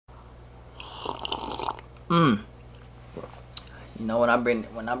You know, when I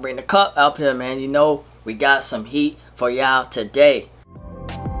bring the cup up here, man, you know we got some heat for y'all today.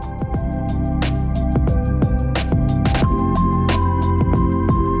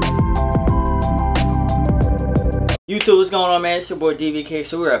 YouTube, what's going on, man? It's your boy DbKicks.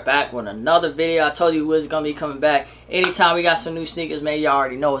 So we're back with another video. I told you we was gonna be coming back anytime we got some new sneakers, man. Y'all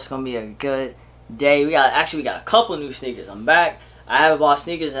already know it's gonna be a good day. We got a couple new sneakers. I'm back. I haven't bought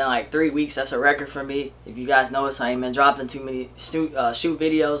sneakers in like 3 weeks. That's a record for me. If you guys notice, I ain't been dropping too many shoe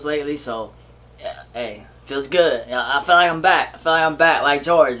videos lately. So yeah, hey, feels good. You know, I feel like I'm back. I feel like I'm back like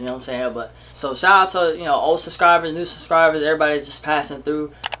George. You know what I'm saying? But so shout out to old subscribers, new subscribers, everybody just passing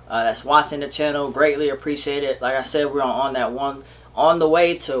through. That's watching the channel. Greatly appreciate it. Like I said, we're on the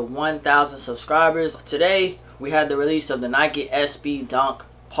way to 1,000 subscribers. Today we had the release of the Nike SB Dunk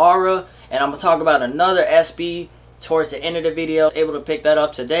Parra, and I'm gonna talk about another SB towards the end of the video. I was able to pick that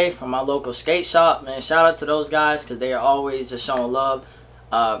up today from my local skate shop. Man, shout out to those guys because they are always just showing love.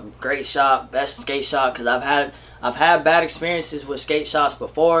 Great shop, best skate shop. Because I've had bad experiences with skate shops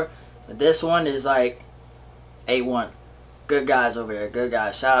before, but this one is like A1. Good guys over there, good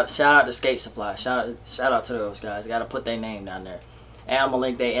guys. Shout out to Skate Supply. Shout out to those guys. Got to put their name down there. And I'm gonna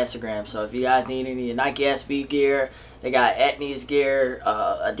link their Instagram. So if you guys need any Nike SB gear, they got Etnies gear,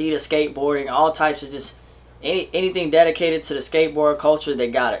 Adidas skateboarding, all types of just anything dedicated to the skateboard culture. They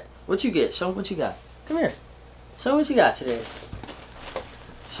got it. What you get? Show them what you got. Come here. Show them what you got today.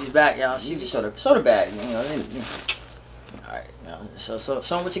 She's back, y'all. She just showed the bag. All right. So show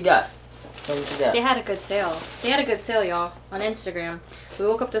them what you got. They had a good sale. They had a good sale, y'all, on Instagram. We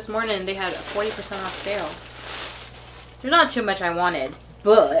woke up this morning and they had a 40% off sale. There's not too much I wanted,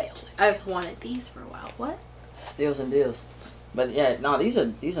 but I've wanted these for a while. What? Steals and deals. But yeah, no, these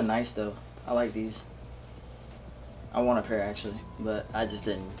are nice though. I like these. I want a pair actually, but I just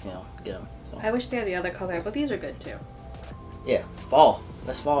didn't, get them. So. I wish they had the other color, but these are good too. Yeah, fall.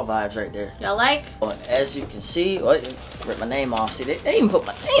 That's fall vibes right there. Y'all like? As you can see, rip my name off. See, they even put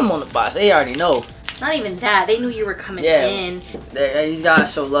my name on the box. They already know. Not even that. They knew you were coming in. These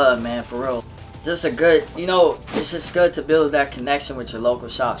guys show love, man, for real. Just a good, it's just good to build that connection with your local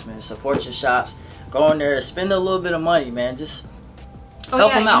shops, man. Support your shops. Go in there, spend a little bit of money, man. Just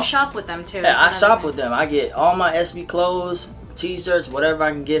help them out. You shop with them too. Yeah, I shop with them. I get all my SB clothes, t-shirts, whatever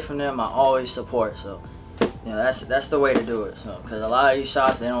I can get from them. I always support. So. That's the way to do it. So, because a lot of these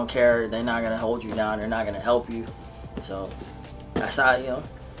shops, they don't care. They're not gonna hold you down. They're not gonna help you. So that's how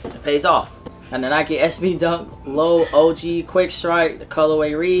it pays off. And the Nike SB Dunk Low OG Quick Strike, the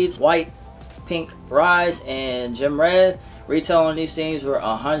colorway reads white, pink Rise, and gem red. Retail on these things were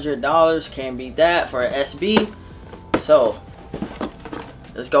 $100. Can't beat that for an SB. So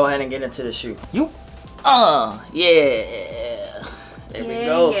let's go ahead and get into the shoe. Yeah. There we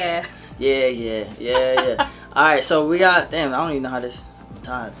go. Yeah. Alright, so we got, I don't even know how this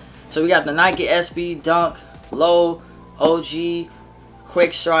time. So we got the Nike SB Dunk Low OG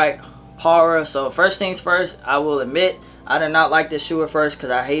Quick Strike Parra. So first things first, I will admit, I did not like this shoe at first because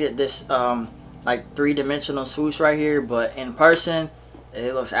I hated this like 3-dimensional swoosh right here. But in person,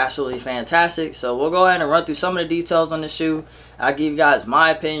 it looks absolutely fantastic. So we'll go ahead and run through some of the details on the shoe. I'll give you guys my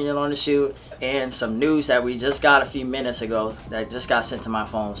opinion on the shoe and some news that we just got a few minutes ago that just got sent to my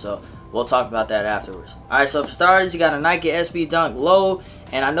phone. So we'll talk about that afterwards. Alright, so for starters, you got a Nike SB Dunk Low,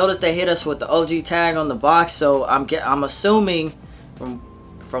 and I noticed they hit us with the OG tag on the box, so I'm assuming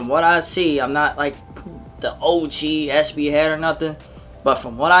from what I see, I'm not like the OG SB head or nothing, but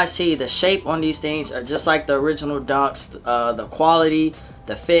from what I see, the shape on these things are just like the original Dunks. The quality,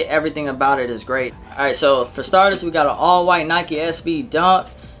 the fit, everything about it is great. Alright, so for starters, we got an all-white Nike SB Dunk.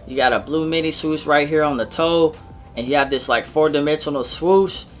 You got a blue midi swoosh right here on the toe, and you have this like 4-dimensional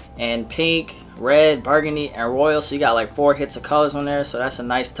swoosh and pink, red, burgundy, and royal. So you got like 4 hits of colors on there, so that's a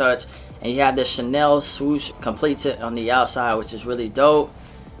nice touch. And you have this Chanel swoosh completes it on the outside, which is really dope.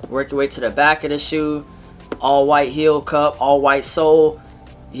 Work your way to the back of the shoe. All white heel cup, all white sole.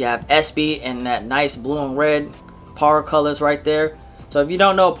 You have SB and that nice blue and red Parra colors right there. So if you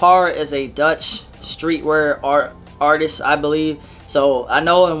don't know, Parra is a Dutch streetwear artist, I believe. So I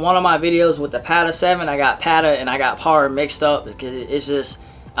know in one of my videos with the Patta 7, I got Patta and I got Parra mixed up because it's just,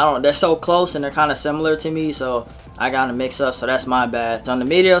 I don't know, they're so close and they're kind of similar to me, so I got them mixed up, so that's my bad. So on the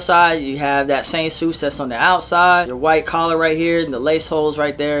medial side, you have that same swoosh that's on the outside, your white collar right here, and the lace holes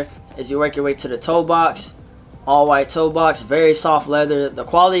right there. As you work your way to the toe box, all white toe box, very soft leather. The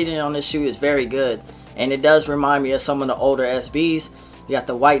quality on this shoe is very good, and it does remind me of some of the older SBs. You got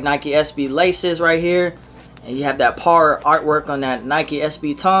the white Nike SB laces right here. And you have that Parra artwork on that Nike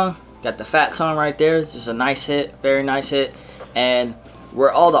SB tongue. Got the fat tongue right there. It's just a nice hit, very nice hit. And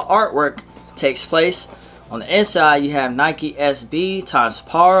where all the artwork takes place On the inside, you have Nike SB times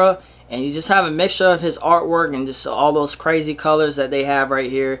Parra, and you just have a mixture of his artwork and just all those crazy colors that they have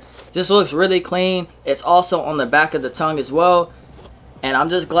right here. Just looks really clean. It's also on the back of the tongue as well, and I'm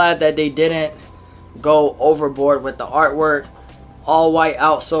just glad that they didn't go overboard with the artwork. All white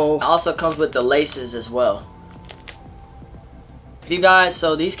outsole. It also comes with the laces as well. If you guys,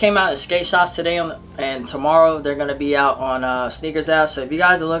 so these came out in skate shops today, and tomorrow they're gonna be out on Sneakers app. So if you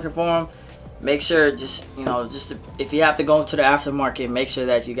guys are looking for them, make sure just if you have to go into the aftermarket, make sure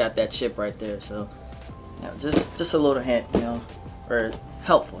that you got that chip right there. So just a little hint, or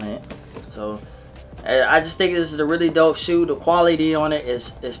helpful hint. So I just think this is a really dope shoe. The quality on it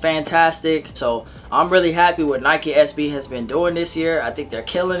is fantastic. So I'm really happy what Nike SB has been doing this year. I think they're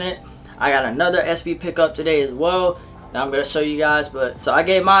killing it. I got another SB pickup today as well that I'm going to show you guys. But so I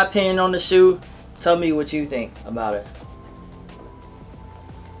gave my opinion on the shoe. Tell me what you think about it.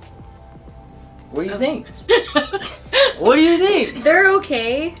 What do you think? What do you think? They're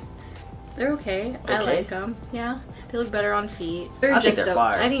okay. They're okay. I like them. Yeah. They look better on feet. I think they're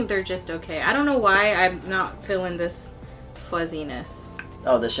fire. I think they're just okay. I don't know why I'm not feeling this fuzziness.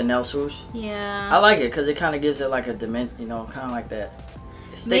 Oh, the Chanel swoosh? Yeah. I like it because it kind of gives it like a dimension, kind of like that.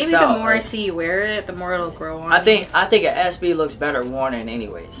 It sticks Maybe out, the more I see you wear it, the more it'll grow on I think an SB looks better worn in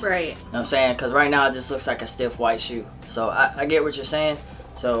anyways. Right. You know what I'm saying? Because right now it just looks like a stiff white shoe. So I get what you're saying.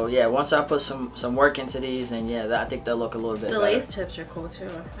 So yeah, once I put some work into these, and yeah, I think they'll look a little bit better. The lace tips are cool too.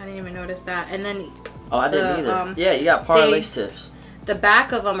 I didn't even notice that. And then I didn't either. Yeah, you got Parra lace tips. The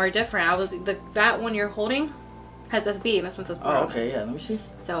back of them are different. That one you're holding has SB, and this one says Parra. Oh, okay, yeah. Let me see.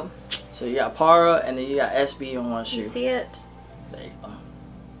 So you got Parra, and then you got SB on one shoe. You see it? There you go.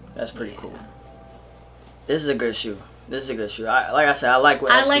 That's pretty cool. This is a good shoe. This is a good shoe. Like I said, I like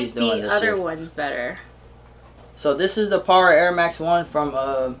what SB's doing this year. I like the other ones better. So this is the Parra Air Max 1 from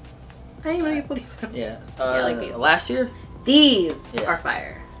I didn't even know you put these on. Yeah. I like these. Last year? These are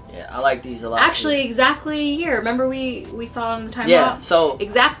fire. Yeah, I like these a lot. Actually, exactly a year. Remember we saw on the time hop? Yeah, so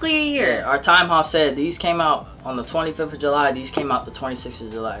exactly a year. Yeah, our time hop said these came out on the 25th of July. These came out the 26th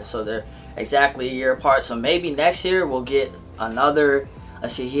of July. So they're exactly a year apart. So maybe next year we'll get another.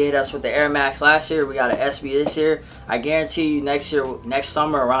 Let's see, he hit us with the Air Max last year. We got an SB this year. I guarantee you next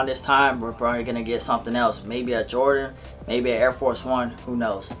summer around this time, we're probably going to get something else. Maybe a Jordan, maybe an Air Force One. Who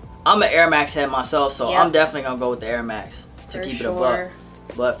knows? I'm an Air Max head myself, so I'm definitely going to go with the Air Max to keep it a buck.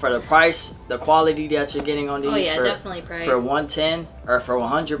 But for the price, the quality that you're getting on these definitely price. For 110 or for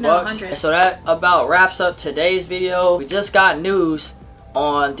 100 bucks. And so that about wraps up today's video. We just got news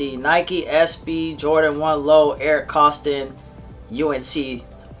on the Nike SB Jordan 1 Low Eric Costin UNC,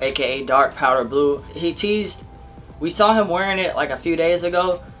 aka dark powder blue. He teased, we saw him wearing it like a few days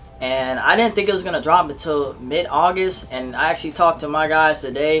ago, and I didn't think it was gonna drop until mid-August. And I actually talked to my guys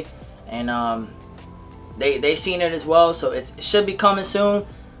today, and they seen it as well, so it should be coming soon.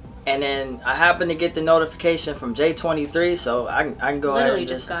 And then I happened to get the notification from J23, so I can go ahead and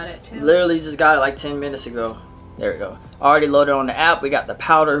just got it too. Literally just got it like 10 minutes ago. There we go. Already loaded on the app. We got the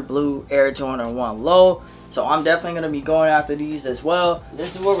powder blue Air Jordan 1 Low. So I'm definitely going to be going after these as well.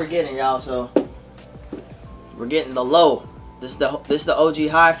 This is what we're getting, y'all. So we're getting the low. This is the OG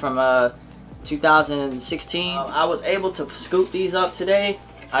high from 2016. I was able to scoop these up today.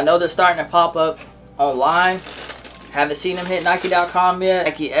 I know they're starting to pop up online. Haven't seen them hit Nike.com yet.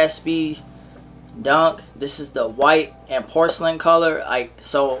 Nike SB Dunk. This is the white and porcelain color.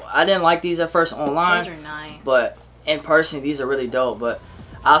 So I didn't like these at first online. Those are nice. But in person, these are really dope. But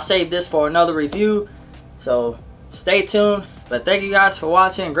I'll save this for another review. So stay tuned. But thank you guys for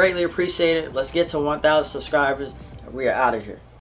watching. Greatly appreciate it. Let's get to 1,000 subscribers. And we are out of here.